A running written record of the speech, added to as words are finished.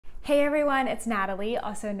Hey everyone, it's Natalie,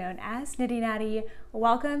 also known as Knitty Natty.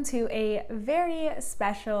 Welcome to a very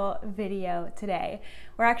special video today.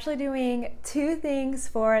 We're actually doing two things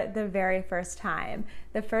for the very first time.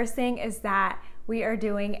 The first thing is that we are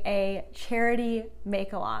doing a charity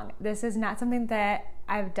make-along. This is not something that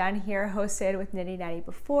I've done here, hosted with Knitty Natty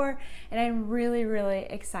before, and I'm really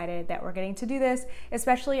excited that we're getting to do this,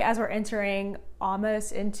 especially as we're entering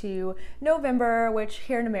almost into November, which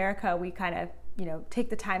here in America we kind of take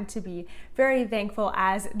the time to be very thankful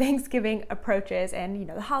as Thanksgiving approaches and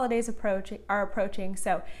the holidays are approaching.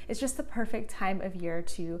 So it's just the perfect time of year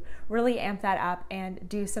to really amp that up and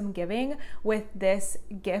do some giving with this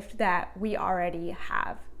gift that we already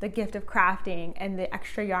have. The gift of crafting and the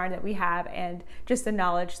extra yarn that we have and just the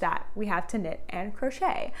knowledge that we have to knit and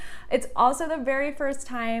crochet. It's also the very first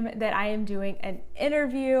time that I am doing an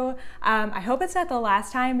interview. I hope it's not the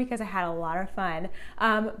last time because I had a lot of fun.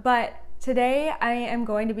 But today I am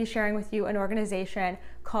going to be sharing with you an organization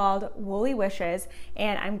called Woolly Wishes,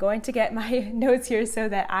 and I'm going to get my notes here so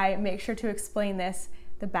that I make sure to explain this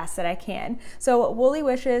the best that I can. So Woolly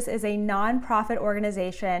Wishes is a non-profit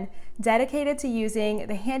organization dedicated to using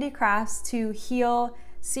the handicrafts to heal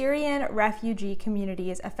Syrian refugee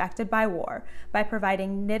communities affected by war by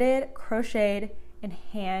providing knitted, crocheted, and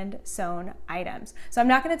hand-sewn items. So I'm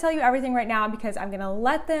not going to tell you everything right now because I'm going to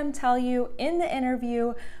let them tell you in the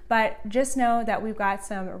interview, but just know that we've got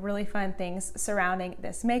some really fun things surrounding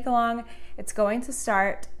this make-along. It's going to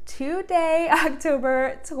start today,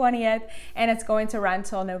 October 20th, and it's going to run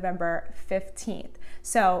till November 15th.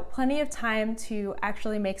 So plenty of time to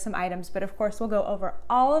actually make some items, but of course we'll go over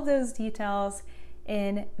all of those details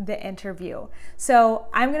in the interview. So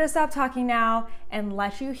I'm gonna stop talking now and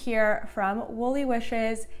let you hear from Woolly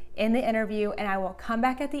Wishes in the interview, and I will come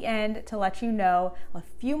back at the end to let you know a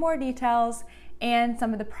few more details and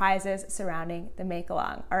some of the prizes surrounding the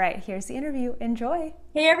make-along. All right, here's the interview. Enjoy.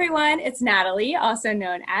 Hey everyone, it's Natalie, also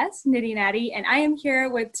known as Knitty Natty, and I am here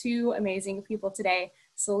with two amazing people today,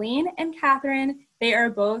 Celine and Catherine. They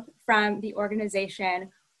are both from the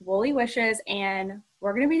organization Woolly Wishes, and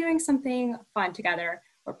we're going to be doing something fun together.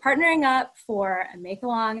 We're partnering up for a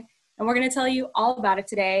make-along, and we're going to tell you all about it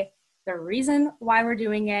today, the reason why we're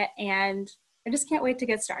doing it, and I just can't wait to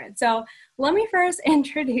get started. So let me first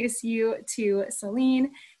introduce you to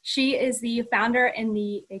Celine. She is the founder and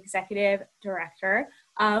the executive director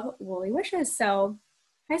of Woolly Wishes. So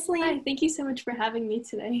hi, Celine. Hi, thank you so much for having me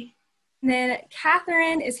today. And then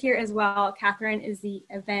Catherine is here as well. Catherine is the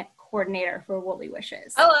event coordinator for Woolly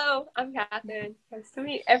Wishes. Hello, I'm Catherine. Nice to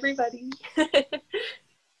meet everybody.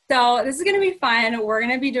 So this is going to be fun. We're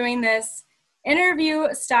going to be doing this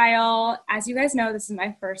interview style. As you guys know, this is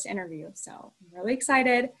my first interview, so I'm really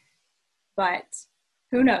excited, but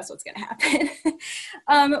who knows what's going to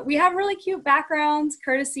happen. We have really cute backgrounds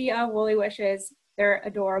courtesy of Woolly Wishes. They're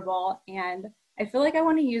adorable, and I feel like I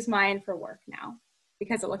want to use mine for work now,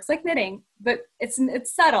 because it looks like knitting, but it's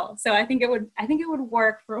subtle. So I think it would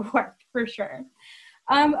work for work for sure.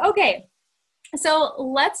 Okay, so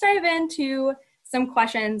let's dive into some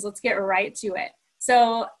questions. Let's get right to it.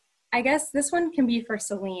 So I guess this one can be for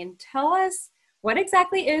Celine. Tell us, what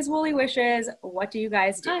exactly is Woolly Wishes? What do you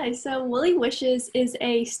guys do? Hi, so Woolly Wishes is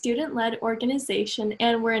a student-led organization,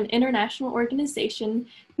 and we're an international organization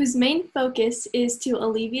whose main focus is to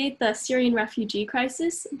alleviate the Syrian refugee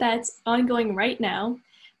crisis that's ongoing right now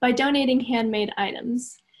by donating handmade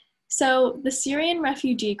items. So the Syrian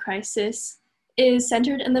refugee crisis is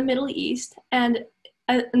centered in the Middle East, and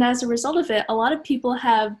as a result of it, a lot of people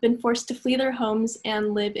have been forced to flee their homes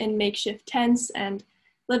and live in makeshift tents and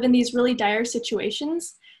live in these really dire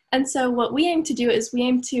situations. And so what we aim to do is we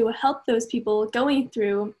aim to help those people going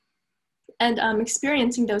through and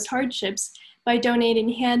experiencing those hardships by donating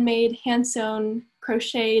handmade, hand-sewn,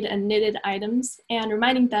 crocheted, and knitted items, and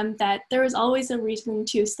reminding them that there is always a reason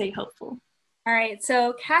to stay hopeful. All right,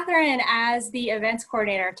 so Catherine, as the events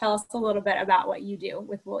coordinator, tell us a little bit about what you do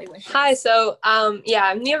with Woolly Wishes. Hi, so I'm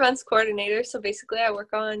the events coordinator, so basically I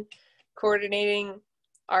work on coordinating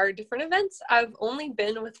our different events. I've only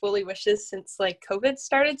been with Woolly Wishes since COVID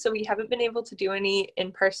started, so we haven't been able to do any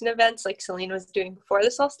in-person events like Celine was doing before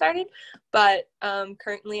this all started, but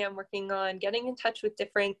currently I'm working on getting in touch with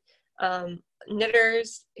different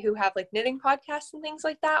knitters who have knitting podcasts and things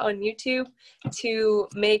like that on YouTube to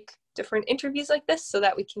make different interviews like this so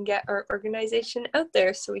that we can get our organization out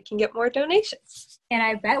there so we can get more donations. And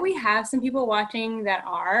I bet we have some people watching that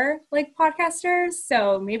are podcasters,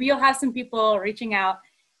 so maybe you'll have some people reaching out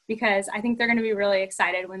because I think they're going to be really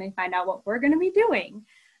excited when they find out what we're going to be doing.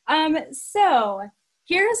 So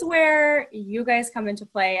here's where you guys come into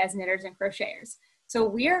play as knitters and crocheters. So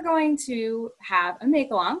we are going to have a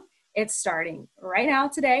make-along, It's starting right now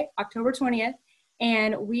today, October 20th.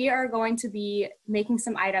 And we are going to be making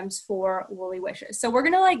some items for Woolly Wishes. So we're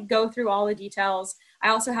gonna like go through all the details. I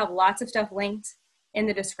also have lots of stuff linked in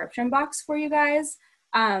the description box for you guys.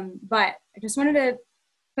 But I just wanted to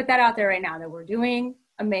put that out there right now that we're doing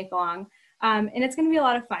a make along, and it's gonna be a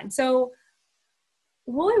lot of fun. So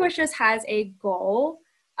Woolly Wishes has a goal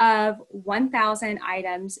of 1,000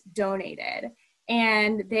 items donated,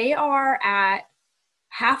 and they are at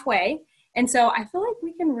halfway. And so I feel like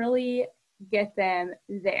we can really get them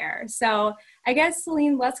there. So I guess,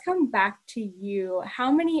 Celine, let's come back to you.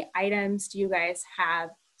 How many items do you guys have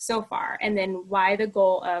so far? And then why the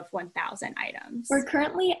goal of 1,000 items? We're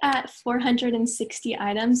currently at 460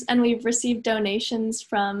 items, and we've received donations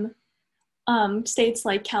from states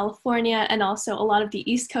like California and also a lot of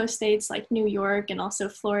the East Coast states like New York and also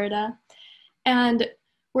Florida. And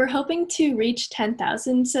we're hoping to reach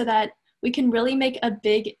 10,000 so that we can really make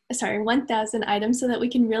 1,000 items so that we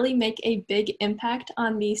can really make a big impact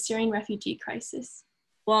on the Syrian refugee crisis.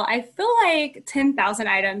 Well, I feel like 10,000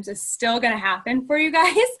 items is still going to happen for you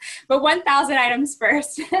guys, but 1,000 items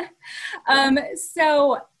first.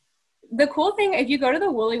 So the cool thing, if you go to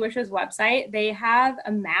the Woolly Wishes website, they have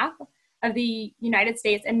a map of the United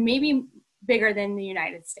States, and maybe bigger than the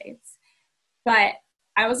United States. But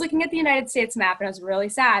I was looking at the United States map and I was really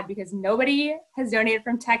sad because nobody has donated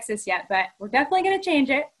from Texas yet, but we're definitely going to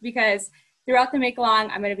change it because throughout the make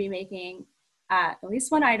along, I'm going to be making at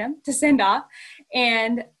least one item to send off.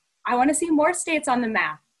 And I want to see more states on the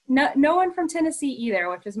map. No one from Tennessee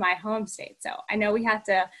either, which is my home state. So I know we have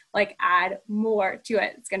to like add more to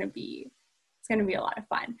it. It's going to be a lot of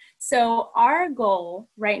fun. So our goal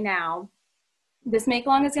right now, this make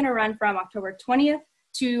along is going to run from October 20th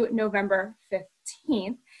to November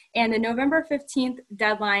 15th. And the November 15th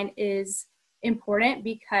deadline is important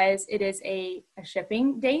because it is a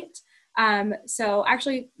shipping date. So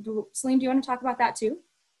actually, Celine, do you want to talk about that too?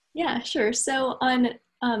 Yeah, sure. So on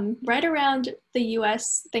right around the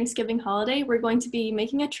US Thanksgiving holiday, we're going to be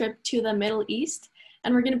making a trip to the Middle East,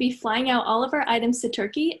 and we're going to be flying out all of our items to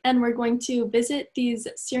Turkey, and we're going to visit these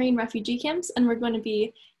Syrian refugee camps, and we're going to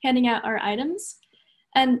be handing out our items.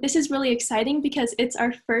 And this is really exciting because it's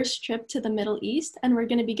our first trip to the Middle East, and we're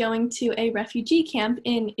going to be going to a refugee camp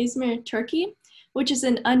in Izmir, Turkey, which is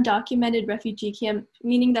an undocumented refugee camp,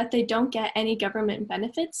 meaning that they don't get any government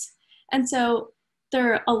benefits. And so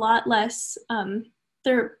they're a lot less,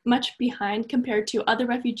 they're much behind compared to other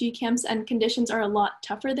refugee camps, and conditions are a lot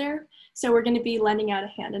tougher there. So we're going to be lending out a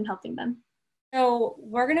hand and helping them. So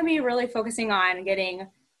we're going to be really focusing on getting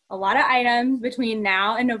a lot of items between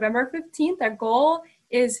now and November 15th. Our goal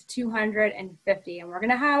is 250, and we're going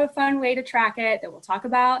to have a fun way to track it that we'll talk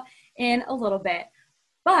about in a little bit.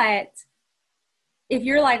 But if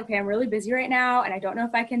you're like, okay, I'm really busy right now and I don't know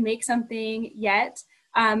if I can make something yet,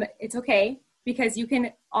 it's okay, because you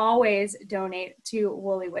can always donate to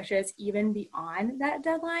Woolly Wishes even beyond that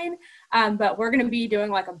deadline. But we're going to be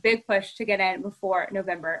doing like a big push to get in before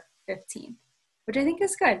November 15th, which I think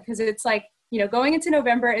is good because it's like, you know, going into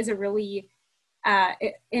November is a really,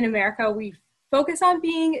 in America, we focus on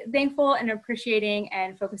being thankful and appreciating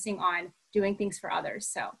and focusing on doing things for others.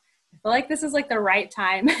 So I feel like this is like the right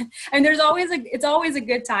time. And it's always a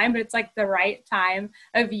good time, but it's like the right time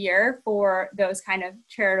of year for those kind of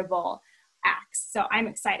charitable acts. So I'm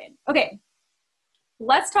excited. Okay,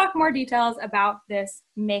 let's talk more details about this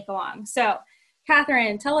make along. So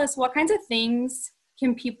Catherine, tell us, what kinds of things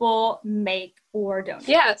can people make or donate?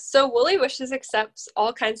 Yeah, so Woolly Wishes accepts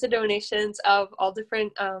all kinds of donations of all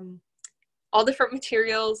different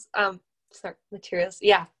materials. Materials.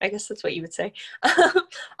 Yeah, I guess that's what you would say.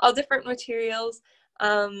 All different materials.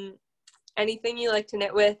 Anything you like to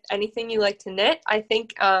knit with, anything you like to knit. I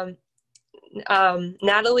think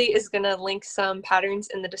Natalie is going to link some patterns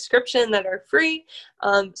in the description that are free.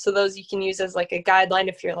 So those you can use as like a guideline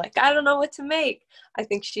if you're like, I don't know what to make. I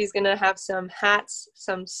think she's going to have some hats,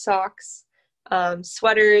 some socks,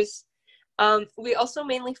 sweaters. We also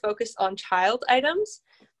mainly focus on child items.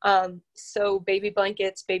 So baby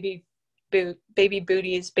blankets, baby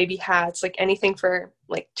booties, baby hats, like anything for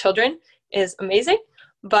like children is amazing.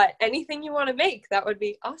 But anything you want to make, that would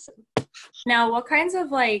be awesome. Now, what kinds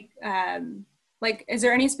of like, is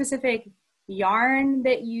there any specific yarn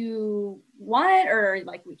that you want or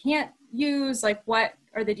like we can't use? Like, what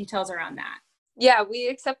are the details around that? Yeah, we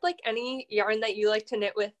accept like any yarn that you like to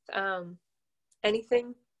knit with.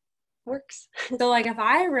 Anything works. So like if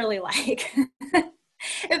I really like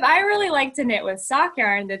to knit with sock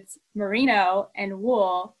yarn that's merino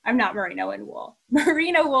wool and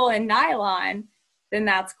nylon, then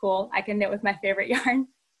that's cool. I can knit with my favorite yarn.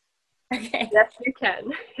 Okay. Yes, you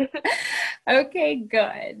can. Okay,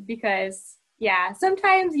 good. Because yeah,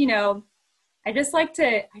 sometimes, I just like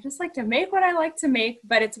to make what I like to make,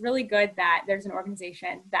 but it's really good that there's an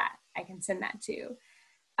organization that I can send that to.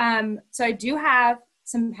 So I do have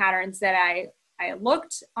some patterns that I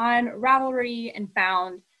looked on Ravelry and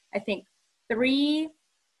found, I think, 3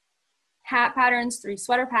 hat patterns, 3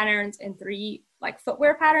 sweater patterns, and 3 like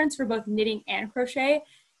footwear patterns for both knitting and crochet.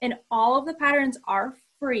 And all of the patterns are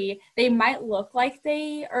free. They might look like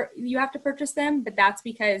you have to purchase them, but that's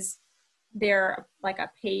because they're like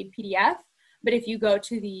a paid PDF. But if you go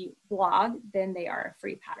to the blog, then they are a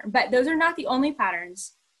free pattern. But those are not the only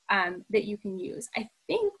patterns that you can use. I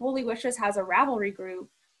think Woolly Wishes has a Ravelry group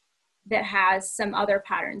that has some other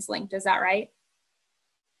patterns linked. Is that right?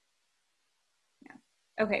 Yeah.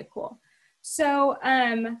 Okay, cool. So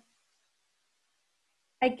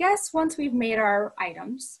I guess once we've made our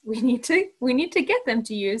items, we need to get them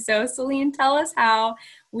to you. So Celine, tell us how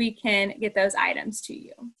we can get those items to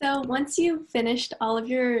you. So once you've finished all of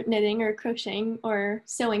your knitting or crocheting or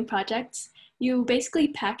sewing projects, you basically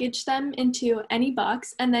package them into any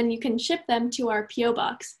box, and then you can ship them to our PO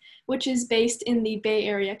box, which is based in the Bay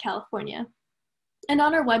Area, California. And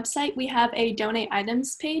on our website, we have a donate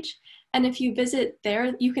items page. And if you visit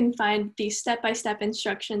there, you can find the step-by-step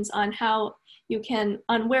instructions on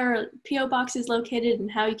on where PO box is located and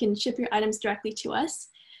how you can ship your items directly to us.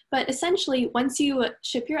 But essentially, once you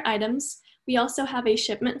ship your items, we also have a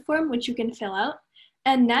shipment form which you can fill out.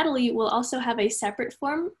 And Natalie will also have a separate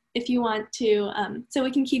form if you want to, so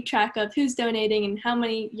we can keep track of who's donating and how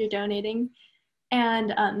many you're donating.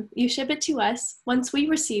 And you ship it to us. Once we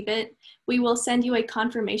receive it, we will send you a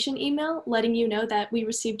confirmation email letting you know that we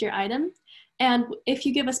received your item. And if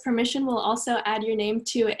you give us permission, we'll also add your name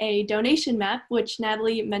to a donation map, which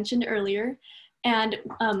Natalie mentioned earlier. And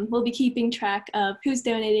we'll be keeping track of who's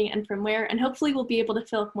donating and from where, and hopefully we'll be able to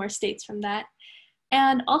fill up more states from that.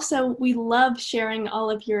 And also, we love sharing all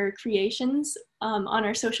of your creations on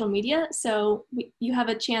our social media. So you have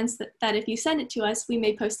a chance that if you send it to us, we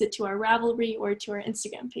may post it to our Ravelry or to our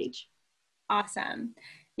Instagram page. Awesome.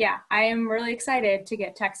 Yeah, I am really excited to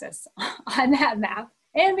get Texas on that map.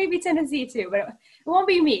 And maybe Tennessee too, but it won't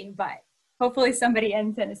be me, but hopefully somebody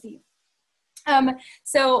in Tennessee.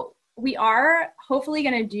 So we are hopefully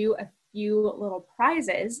going to do a few little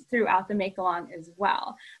prizes throughout the make-along as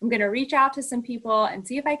well. I'm going to reach out to some people and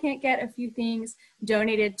see if I can't get a few things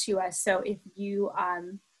donated to us. So if you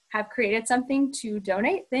have created something to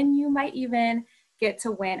donate, then you might even get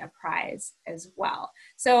to win a prize as well.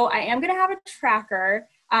 So I am going to have a tracker.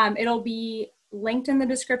 It'll be linked in the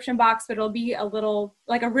description box, but it'll be a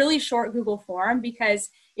really short Google form, because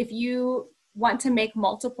if you want to make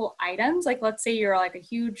multiple items, like let's say you're like a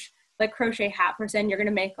huge like crochet hat person, you're going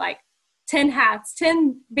to make like 10 hats,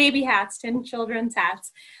 10 baby hats, 10 children's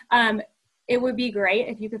hats. It would be great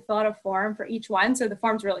if you could fill out a form for each one. So the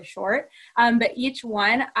form's really short, but each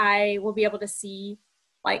one I will be able to see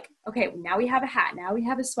like, okay, now we have a hat, now we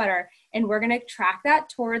have a sweater, and we're going to track that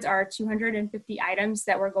towards our 250 items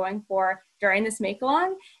that we're going for during this make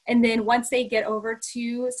along. And then once they get over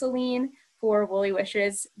to Celine for Woolly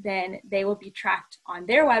Wishes, then they will be tracked on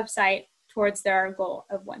their website towards their goal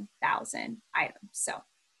of 1,000 items. So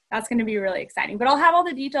that's going to be really exciting, but I'll have all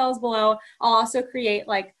the details below. I'll also create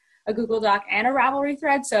like a Google Doc and a Ravelry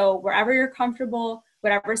thread. So wherever you're comfortable,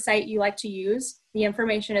 whatever site you like to use, the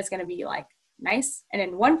information is going to be like nice and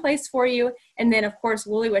in one place for you. And then of course,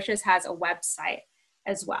 Woolly Wishes has a website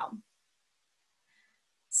as well.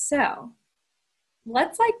 So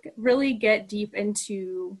let's like really get deep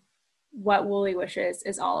into what Woolly Wishes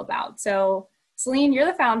is all about. So Celine, you're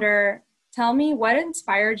the founder. Tell me what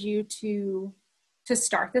inspired you to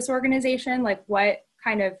start this organization? Like what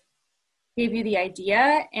kind of gave you the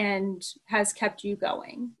idea and has kept you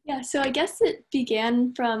going? Yeah, so I guess it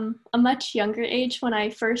began from a much younger age when I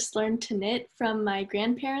first learned to knit from my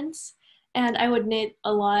grandparents. And I would knit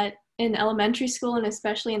a lot in elementary school and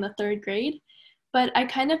especially in the 3rd grade. But I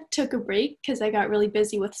kind of took a break because I got really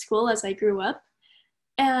busy with school as I grew up.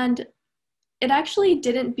 And it actually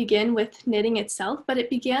didn't begin with knitting itself, but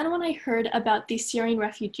it began when I heard about the Syrian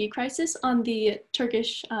refugee crisis on the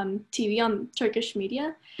Turkish TV, on Turkish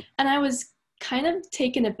media. And I was kind of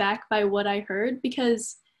taken aback by what I heard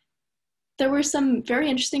because there were some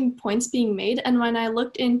very interesting points being made. And when I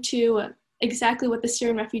looked into exactly what the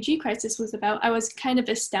Syrian refugee crisis was about, I was kind of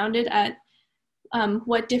astounded at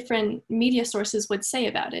what different media sources would say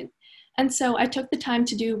about it. And so I took the time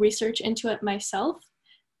to do research into it myself.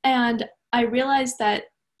 And I realized that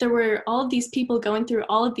there were all of these people going through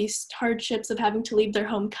all of these hardships of having to leave their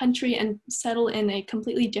home country and settle in a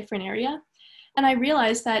completely different area. And I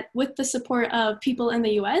realized that with the support of people in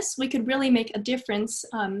the US, we could really make a difference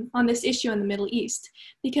on this issue in the Middle East.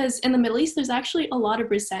 Because in the Middle East, there's actually a lot of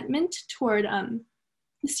resentment toward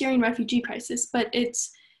the Syrian refugee crisis, but it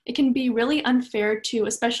can be really unfair to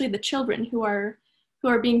especially the children who are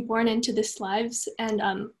being born into this lives and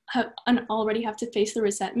already have to face the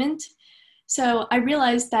resentment. So I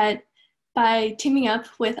realized that by teaming up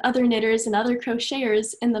with other knitters and other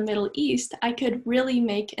crocheters in the Middle East, I could really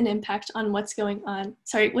make an impact on what's going on.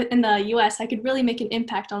 In the US, I could really make an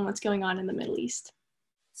impact on what's going on in the Middle East.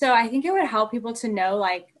 So I think it would help people to know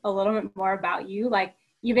like a little bit more about you, like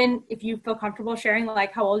even if you feel comfortable sharing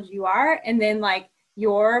like how old you are and then like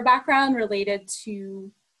your background related to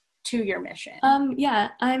your mission.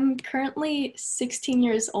 Yeah, I'm currently 16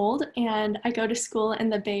 years old and I go to school in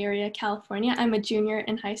the Bay Area, California. I'm a junior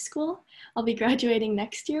in high school. I'll be graduating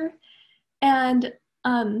next year. And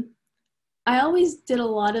I always did a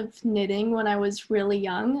lot of knitting when I was really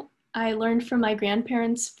young. I learned from my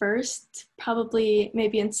grandparents first, probably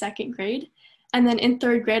maybe in second grade. And then in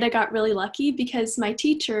third grade, I got really lucky because my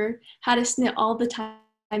teacher had us knit all the time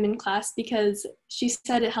in class because she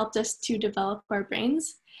said it helped us to develop our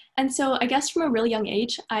brains. And so I guess from a really young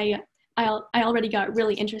age, I already got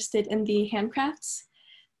really interested in the handcrafts.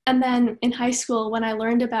 And then in high school, when I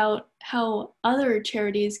learned about how other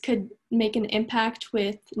charities could make an impact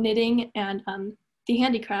with knitting and the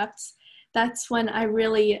handicrafts, that's when I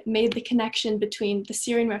really made the connection between the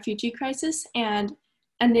Syrian refugee crisis and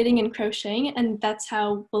knitting and crocheting, and that's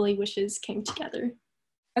how Woolly Wishes came together.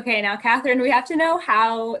 Okay, now Catherine, we have to know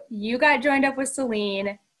how you got joined up with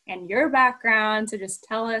Celine and your background, so just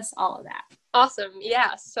tell us all of that. Awesome.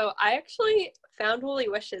 Yeah. So I actually found Woolly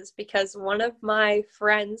Wishes because one of my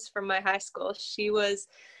friends from my high school, she was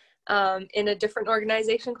in a different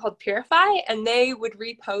organization called Purify, and they would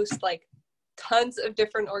repost like tons of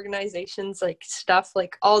different organizations, like stuff,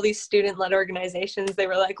 like all these student-led organizations. They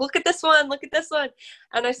were like, look at this one, look at this one.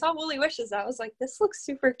 And I saw Woolly Wishes. I was like, this looks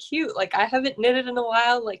super cute. Like, I haven't knitted in a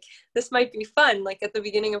while. Like, this might be fun, like at the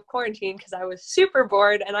beginning of quarantine, because I was super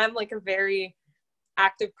bored, and I'm like a very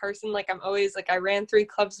active person. Like, I'm always like, I ran 3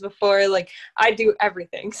 clubs before, like I do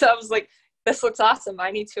everything. So I was like, this looks awesome.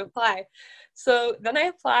 I need to apply. So then I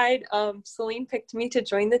applied. Celine picked me to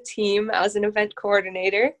join the team as an event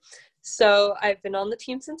coordinator. So I've been on the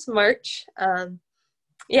team since March.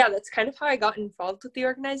 Yeah, that's kind of how I got involved with the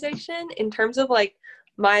organization. In terms of like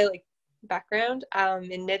my like background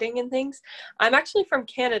in knitting and things, I'm actually from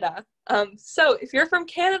Canada. So if you're from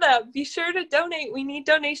Canada, be sure to donate. We need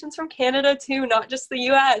donations from Canada too, not just the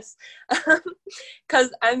US,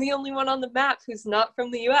 because I'm the only one on the map who's not from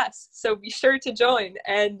the US. So be sure to join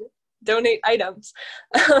and donate items.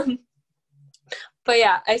 But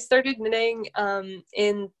yeah, I started knitting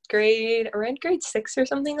in around grade 6 or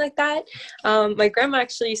something like that. My grandma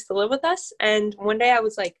actually used to live with us, and one day I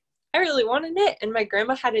was like, I really want to knit, and my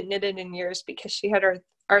grandma hadn't knitted in years because she had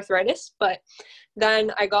arthritis. But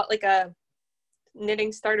then I got like a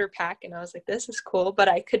knitting starter pack, and I was like, this is cool, but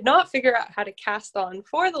I could not figure out how to cast on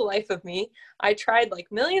for the life of me. I tried like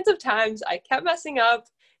millions of times. I kept messing up.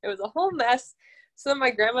 It was a whole mess. So then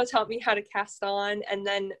my grandma taught me how to cast on, and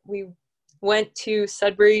then we went to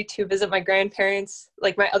Sudbury to visit my grandparents,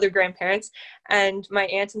 like my other grandparents, and my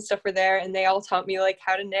aunt and stuff were there, and they all taught me like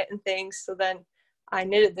how to knit and things. So then I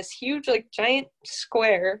knitted this huge like giant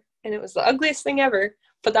square, and it was the ugliest thing ever,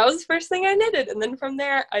 but that was the first thing I knitted. And then from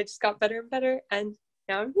there I just got better and better, and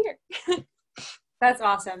now I'm here. That's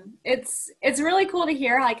awesome. It's really cool to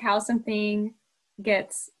hear like how something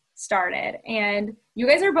gets started. And you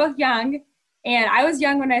guys are both young, and I was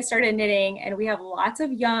young when I started knitting, and we have lots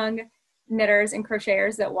of young knitters and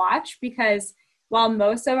crocheters that watch, because while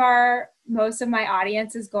most of my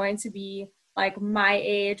audience is going to be like my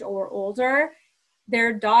age or older,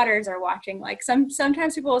 their daughters are watching. Like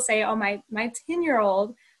sometimes people will say, oh, my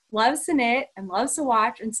 10-year-old loves to knit and loves to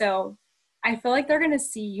watch. And so I feel like they're going to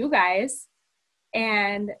see you guys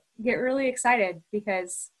and get really excited,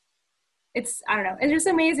 because it's, I don't know, it's just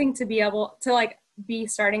amazing to be able to like be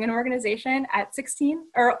starting an organization at 16,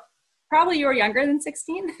 or probably you were younger than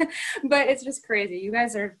 16, but it's just crazy. You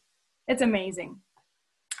guys are, it's amazing.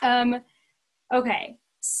 Okay,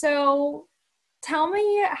 so tell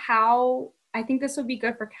me how, I think this would be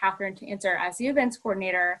good for Catherine to answer as the events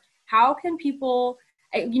coordinator. How can people,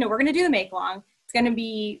 we're going to do the make along. It's going to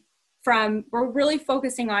be we're really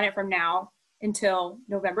focusing on it from now until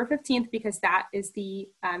November 15th, because that is the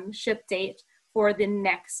ship date for the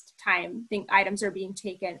next time items are being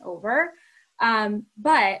taken over.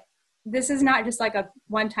 But this is not just like a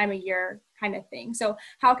one time a year kind of thing. So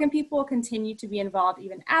how can people continue to be involved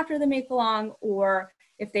even after the make along, or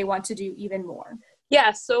if they want to do even more?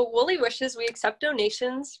 Yeah, so Woolly Wishes, we accept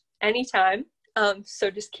donations anytime. So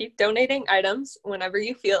just keep donating items whenever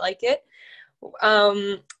you feel like it.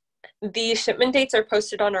 The shipment dates are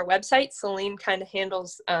posted on our website. Celine kind of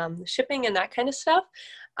handles the shipping and that kind of stuff.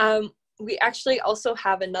 We actually also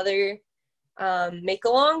have another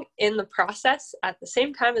make-along in the process at the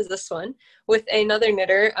same time as this one with another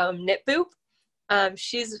knitter, Knit Boop.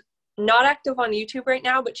 She's not active on YouTube right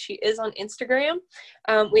now, but she is on Instagram.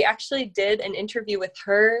 We actually did an interview with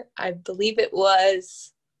her. I believe it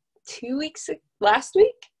was last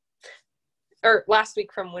week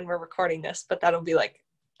from when we're recording this, but that'll be like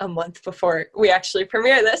a month before we actually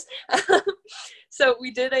premiere this. So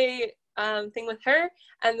we did a thing with her,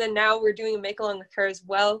 and then now we're doing a make-along with her as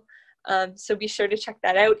well. So be sure to check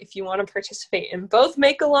that out if you want to participate in both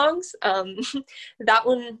make-alongs. That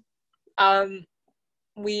one,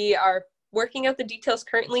 we are working out the details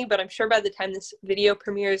currently, but I'm sure by the time this video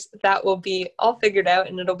premieres, that will be all figured out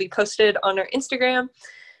and it'll be posted on our Instagram.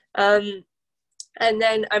 And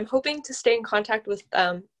then I'm hoping to stay in contact with,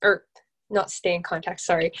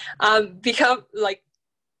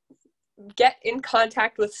 get in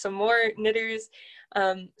contact with some more knitters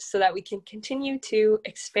so that we can continue to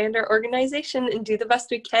expand our organization and do the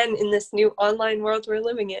best we can in this new online world we're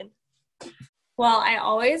living in. Well, I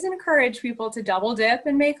always encourage people to double dip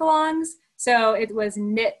and make-alongs. So it was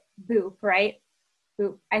Knit Boop, right?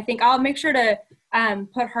 Boop. I think I'll make sure to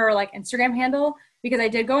put her like Instagram handle, because I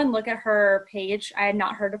did go and look at her page. I had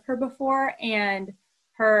not heard of her before, and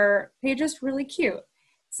her page is really cute.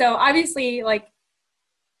 So obviously, like,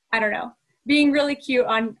 I don't know, being really cute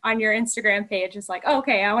on your Instagram page is like, oh,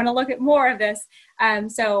 okay, I want to look at more of this.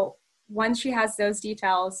 So once she has those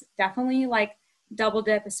details, definitely like double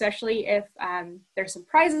dip, especially if there's some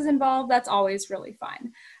prizes involved. That's always really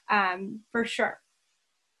fun, for sure.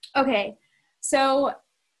 Okay, so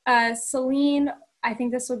Celine, I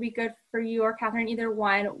think this would be good for you or Catherine, either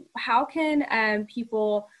one. How can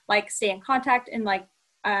people like stay in contact and like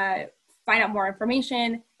find out more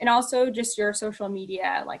information, and also just your social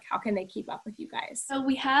media? Like, how can they keep up with you guys? So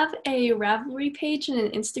we have a Ravelry page and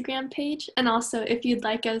an Instagram page, and also if you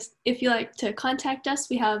like to contact us,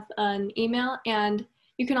 we have an email, and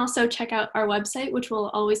you can also check out our website, which will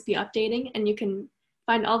always be updating, and you can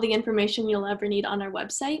find all the information you'll ever need on our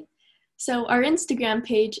website. So our Instagram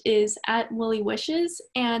page is @WoollyWishes,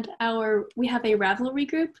 and we have a Ravelry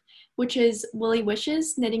group, which is Woolly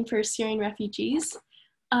Wishes, Knitting for Syrian Refugees.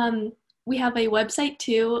 We have a website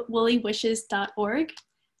too, woollywishes.org.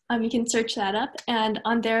 You can search that up, and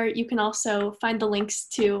on there you can also find the links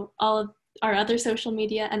to all of our other social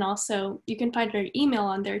media, and also you can find our email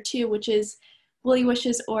on there too, which is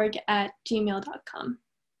woollywishesorg@gmail.com.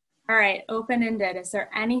 All right, open-ended. Is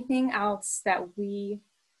there anything else that we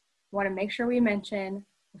want to make sure we mention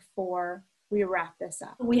before we wrap this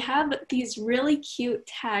up? We have these really cute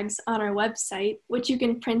tags on our website, which you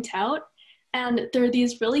can print out. And there are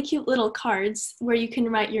these really cute little cards where you can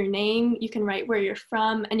write your name, you can write where you're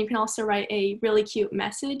from, and you can also write a really cute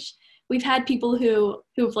message. We've had people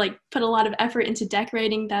who've like put a lot of effort into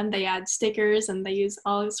decorating them. They add stickers and they use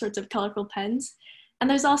all sorts of colorful pens. And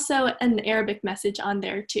there's also an Arabic message on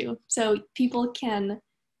there too. So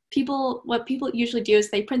what people usually do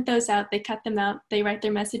is they print those out, they cut them out, they write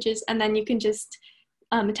their messages, and then you can just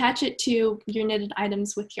attach it to your knitted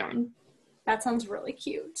items with yarn. That sounds really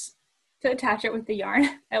cute, to attach it with the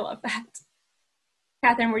yarn. I love that.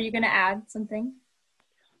 Catherine, were you going to add something?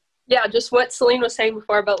 Yeah, just what Celine was saying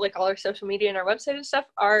before about like all our social media and our website and stuff.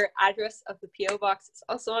 Our address of the P.O. box is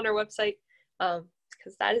also on our website,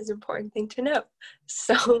 because that is an important thing to know.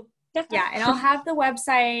 So yeah, and I'll have the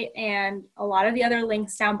website and a lot of the other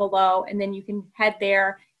links down below, and then you can head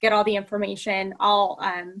there, get all the information. I'll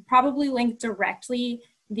probably link directly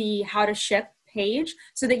the how to ship page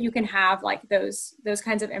so that you can have like those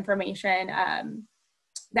kinds of information,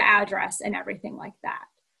 the address and everything like that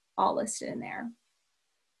all listed in there.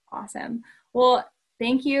 Awesome. Well,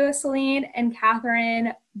 thank you, Celine and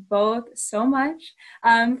Catherine, both so much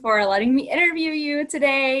for letting me interview you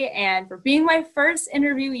today and for being my first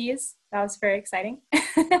interviewees. That was very exciting.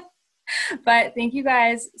 But thank you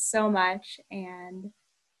guys so much, and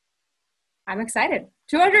I'm excited.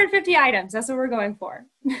 250 items, that's what we're going for.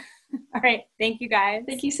 All right, thank you guys.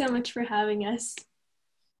 Thank you so much for having us.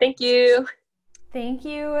 Thank you. Thank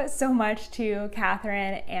you so much to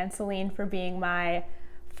Catherine and Celine for being my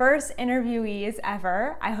first interviewees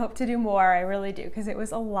ever. I hope to do more, I really do, because it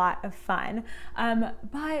was a lot of fun.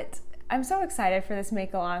 But I'm so excited for this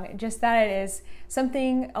make-along, just that it is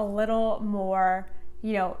something a little more,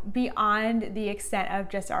 you know, beyond the extent of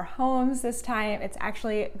just our homes this time. It's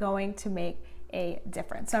actually going to make a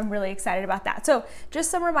difference. So I'm really excited about that. So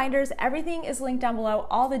just some reminders, everything is linked down below,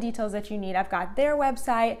 all the details that you need. I've got their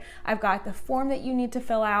website, I've got the form that you need to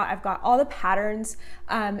fill out, I've got all the patterns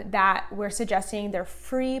that we're suggesting. They're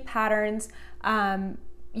free patterns.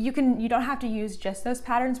 You don't have to use just those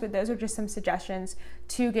patterns, but those are just some suggestions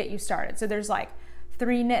to get you started. So there's like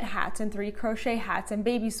 3 knit hats and 3 crochet hats and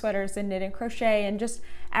baby sweaters and knit and crochet and just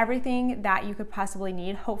everything that you could possibly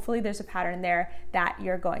need. Hopefully there's a pattern there that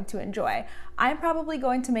you're going to enjoy. I'm probably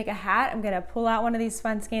going to make a hat. I'm gonna pull out one of these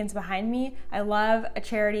fun skeins behind me. I love a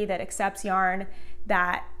charity that accepts yarn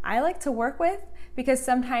that I like to work with, because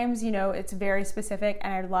sometimes, it's very specific,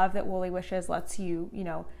 and I love that Woolly Wishes lets you,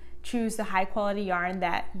 choose the high quality yarn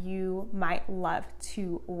that you might love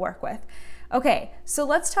to work with. Okay, so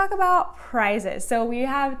let's talk about prizes. So we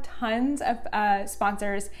have tons of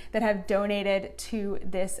sponsors that have donated to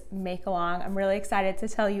this make along. I'm really excited to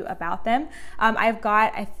tell you about them. I've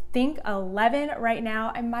got, I think, 11 right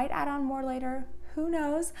now. I might add on more later. Who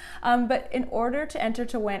knows? But in order to enter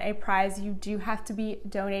to win a prize, you do have to be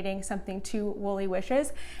donating something to Woolly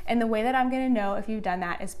Wishes. And the way that I'm gonna know if you've done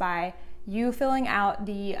that is by you filling out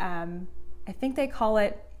the, I think they call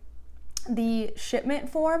it the shipment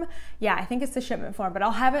form. Yeah, I think it's the shipment form, but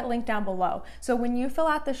I'll have it linked down below. So when you fill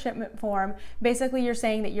out the shipment form, basically you're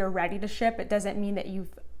saying that you're ready to ship. It doesn't mean that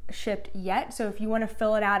you've shipped yet. So if you want to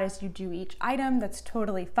fill it out as you do each item, that's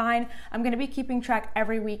totally fine. I'm going to be keeping track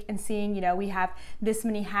every week and seeing, we have this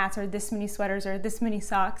many hats or this many sweaters or this many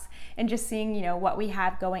socks, and just seeing, what we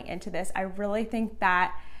have going into this. I really think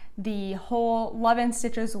that the whole Love and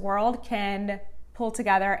Stitches world can pull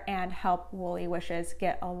together and help Woolly Wishes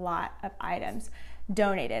get a lot of items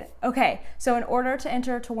donated. Okay, so in order to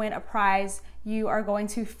enter to win a prize, you are going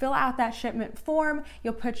to fill out that shipment form.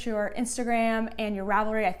 You'll put your Instagram and your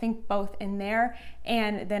Ravelry, I think both in there,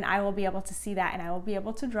 and then I will be able to see that and I will be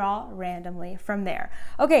able to draw randomly from there.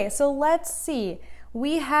 Okay, so let's see.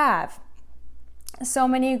 We have so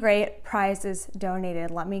many great prizes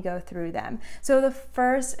donated. Let me go through them. So the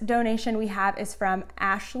first donation we have is from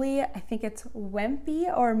Ashley. I think it's Wempy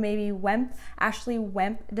or maybe Wemp, Ashley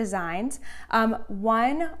Wemp Designs.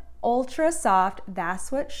 One ultra soft,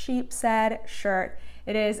 that's what Sheep Said shirt.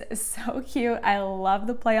 It is so cute. I love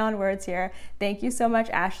the play on words here. Thank you so much,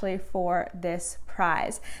 Ashley, for this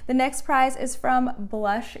prize. The next prize is from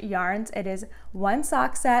Blush Yarns. It is 1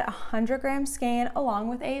 sock set, 100-gram skein, along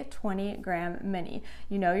with a 20-gram mini.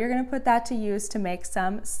 You're gonna put that to use to make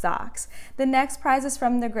some socks. The next prize is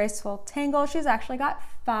from the Graceful Tangle. She's actually got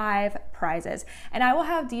 5 prizes, and I will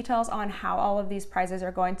have details on how all of these prizes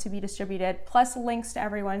are going to be distributed, plus links to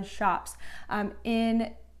everyone's shops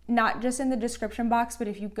in not just in the description box, but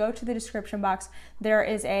if you go to the description box, there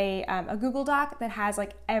is a Google Doc that has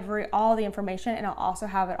like all the information, and I'll also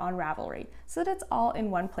have it on Ravelry so that it's all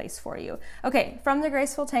in one place for you. Okay, from the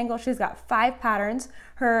Graceful Tangle, she's got 5 patterns: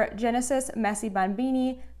 her Genesis Messy Bun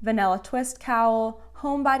Beanie, Vanilla Twist Cowl,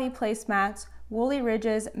 Homebody Placemats, Woolly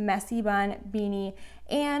Ridges Messy Bun Beanie,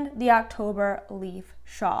 and the October Leaf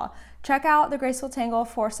Shawl. Check out the Graceful Tangle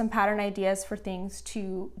for some pattern ideas for things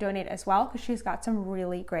to donate as well, because she's got some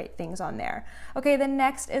really great things on there. Okay, the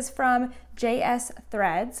next is from JS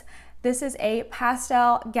Threads. This is a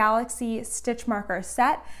pastel galaxy stitch marker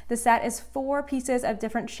set. The set is 4 pieces of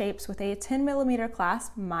different shapes with a 10mm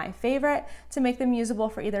clasp, my favorite, to make them usable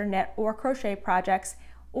for either knit or crochet projects,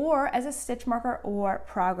 or as a stitch marker or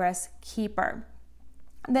progress keeper.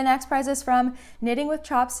 The next prize is from Knitting with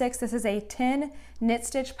Chopsticks. This is a 10 knit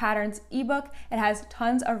stitch patterns ebook. It has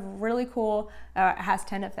tons of really cool, it has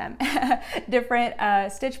 10 of them, different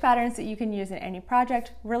stitch patterns that you can use in any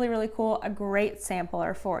project. Really, really cool, a great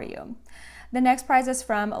sampler for you. The next prize is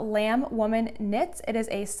from Lamb Woman Knits. It is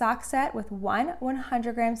a sock set with 1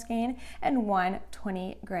 100-gram skein and 1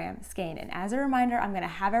 20-gram skein. And as a reminder, I'm gonna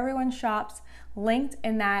have everyone's shops linked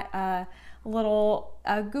in that little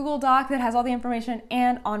Google Doc that has all the information,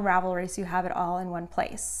 and on Ravelry, so you have it all in one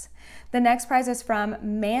place. The next prize is from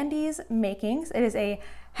Mandy's Makings. It is a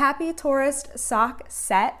Happy Tourist sock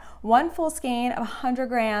set, 1 full skein of 100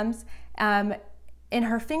 grams in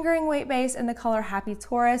her fingering weight base in the color Happy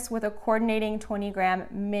Taurus, with a coordinating 20-gram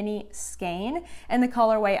mini skein and the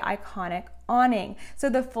colorway Iconic Awning. So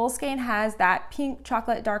the full skein has that pink,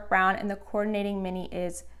 chocolate, dark brown, and the coordinating mini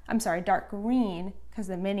is, dark green, because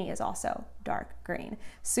the mini is also dark green.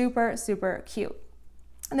 Super, super cute.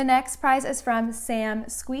 The next prize is from Sam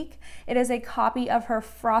Squeak. It is a copy of her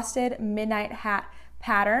Frosted Midnight Hat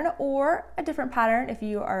pattern, or a different pattern if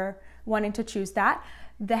you are wanting to choose that.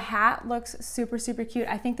 The hat looks super, super cute.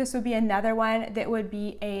 I think this would be another one that would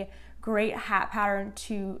be a great hat pattern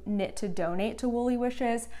to knit to donate to Woolly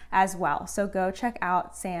Wishes as well. So go check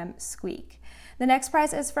out Sam Squeak. The next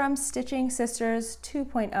prize is from Stitching Sisters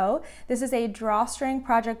 2.0. This is a drawstring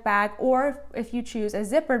project bag, or if you choose, a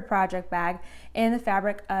zippered project bag in the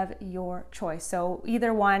fabric of your choice. So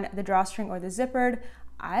either one, the drawstring or the zippered.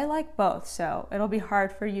 I like both, so it'll be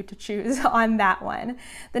hard for you to choose on that one.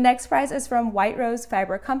 The next prize is from White Rose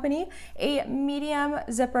Fiber Company, a medium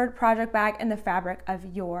zippered project bag in the fabric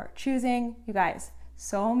of your choosing. You guys,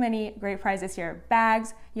 so many great prizes here.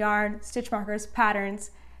 Bags, yarn, stitch markers, patterns.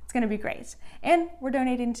 It's gonna be great. And we're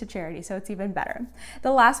donating to charity, so it's even better.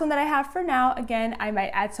 The last one that I have for now, again, I might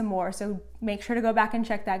add some more, so make sure to go back and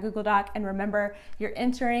check that Google Doc, and remember, you're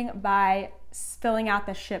entering by filling out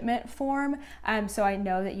the shipment form, so I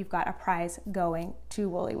know that you've got a prize going to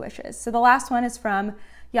Woolly Wishes. So the last one is from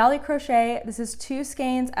Yali Crochet. This is 2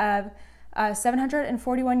 skeins of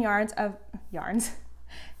 741 yards of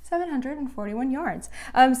 741 yards.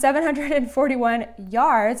 741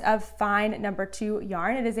 yards of fine number 2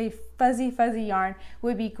 yarn. It is a fuzzy yarn.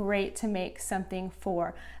 Would be great to make something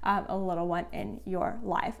for a little one in your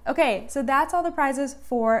life. Okay, so that's all the prizes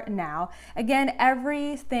for now. Again,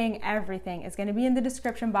 everything is gonna be in the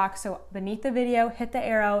description box. So beneath the video, hit the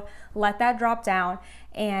arrow, let that drop down,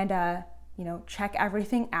 and check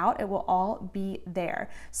everything out. It will all be there.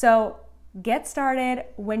 So get started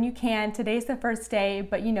when you can. Today's the first day,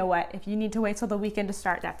 but you know what? If you need to wait till the weekend to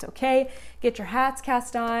start, that's okay. Get your hats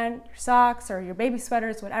cast on, your socks, or your baby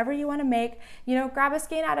sweaters, whatever you want to make. Grab a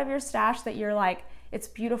skein out of your stash that you're like, it's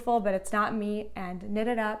beautiful, but it's not me, and knit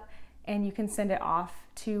it up, and you can send it off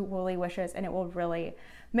to Woolly Wishes, and it will really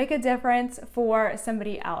make a difference for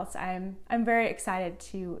somebody else. I'm very excited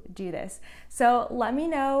to do this. So let me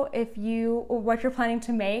know what you're planning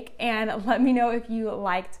to make, and let me know if you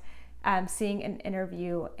liked seeing an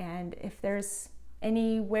interview, and if there's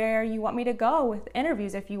anywhere you want me to go with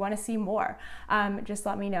interviews, if you want to see more, just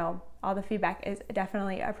let me know. All the feedback is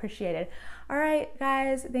definitely appreciated. All right,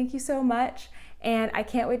 guys, thank you so much, and I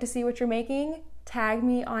can't wait to see what you're making. Tag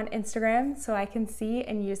me on Instagram so I can see,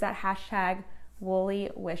 and use that hashtag Woolly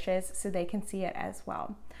Wishes so they can see it as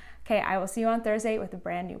well. Okay, I will see you on Thursday with a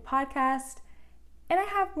brand new podcast, and I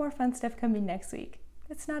have more fun stuff coming next week.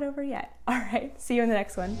 It's not over yet. All right, see you in the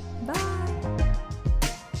next one. Bye.